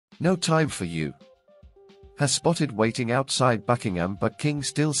No time for you. Has spotted waiting outside Buckingham, but King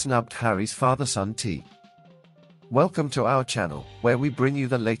still snubbed Harry's father-son tea. Welcome to our channel, where we bring you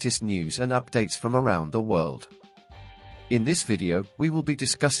the latest news and updates from around the world. In this video, we will be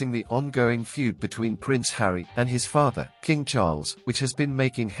discussing the ongoing feud between Prince Harry and his father, King Charles, which has been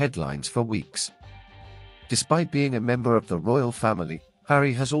making headlines for weeks. Despite being a member of the royal family,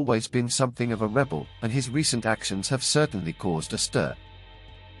 Harry has always been something of a rebel, and his recent actions have certainly caused a stir.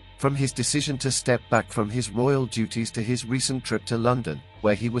 From his decision to step back from his royal duties to his recent trip to London,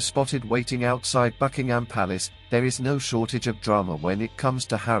 where he was spotted waiting outside Buckingham Palace, there is no shortage of drama when it comes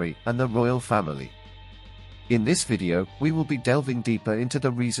to Harry and the royal family. In this video, we will be delving deeper into the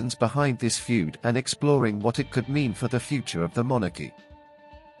reasons behind this feud and exploring what it could mean for the future of the monarchy.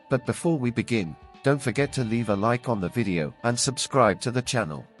 But before we begin, don't forget to leave a like on the video and subscribe to the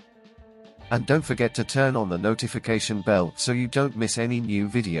channel. And don't forget to turn on the notification bell so you don't miss any new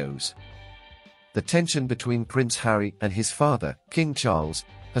videos. The tension between Prince Harry and his father, King Charles,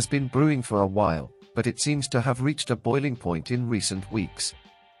 has been brewing for a while, but it seems to have reached a boiling point in recent weeks.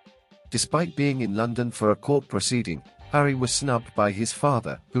 Despite being in London for a court proceeding, Harry was snubbed by his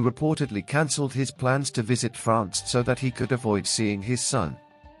father, who reportedly cancelled his plans to visit France so that he could avoid seeing his son.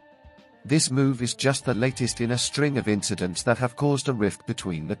 This move is just the latest in a string of incidents that have caused a rift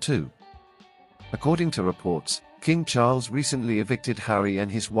between the two. According to reports, King Charles recently evicted Harry and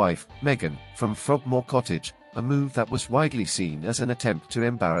his wife, Meghan, from Frogmore Cottage, a move that was widely seen as an attempt to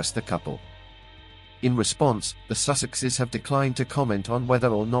embarrass the couple. In response, the Sussexes have declined to comment on whether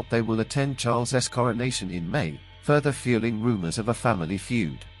or not they will attend Charles's coronation in May, further fueling rumors of a family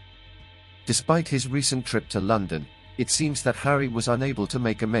feud. Despite his recent trip to London, it seems that Harry was unable to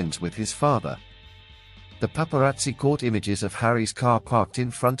make amends with his father. The paparazzi caught images of Harry's car parked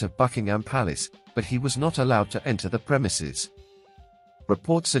in front of Buckingham Palace, but he was not allowed to enter the premises.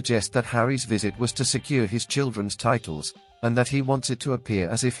 Reports suggest that Harry's visit was to secure his children's titles, and that he wants it to appear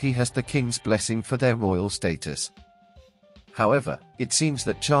as if he has the king's blessing for their royal status. However, it seems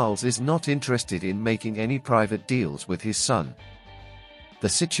that Charles is not interested in making any private deals with his son. The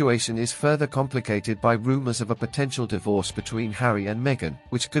situation is further complicated by rumors of a potential divorce between Harry and Meghan,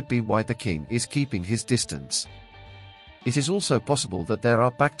 which could be why the king is keeping his distance. It is also possible that there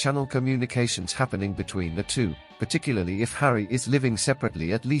are back-channel communications happening between the two, particularly if Harry is living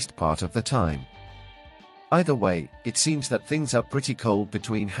separately at least part of the time. Either way, it seems that things are pretty cold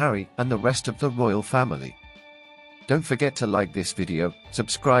between Harry and the rest of the royal family. Don't forget to like this video,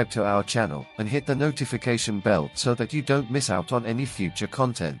 subscribe to our channel, and hit the notification bell so that you don't miss out on any future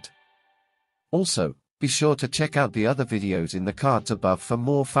content. Also, be sure to check out the other videos in the cards above for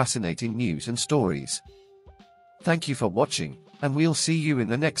more fascinating news and stories. Thank you for watching, and we'll see you in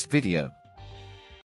the next video.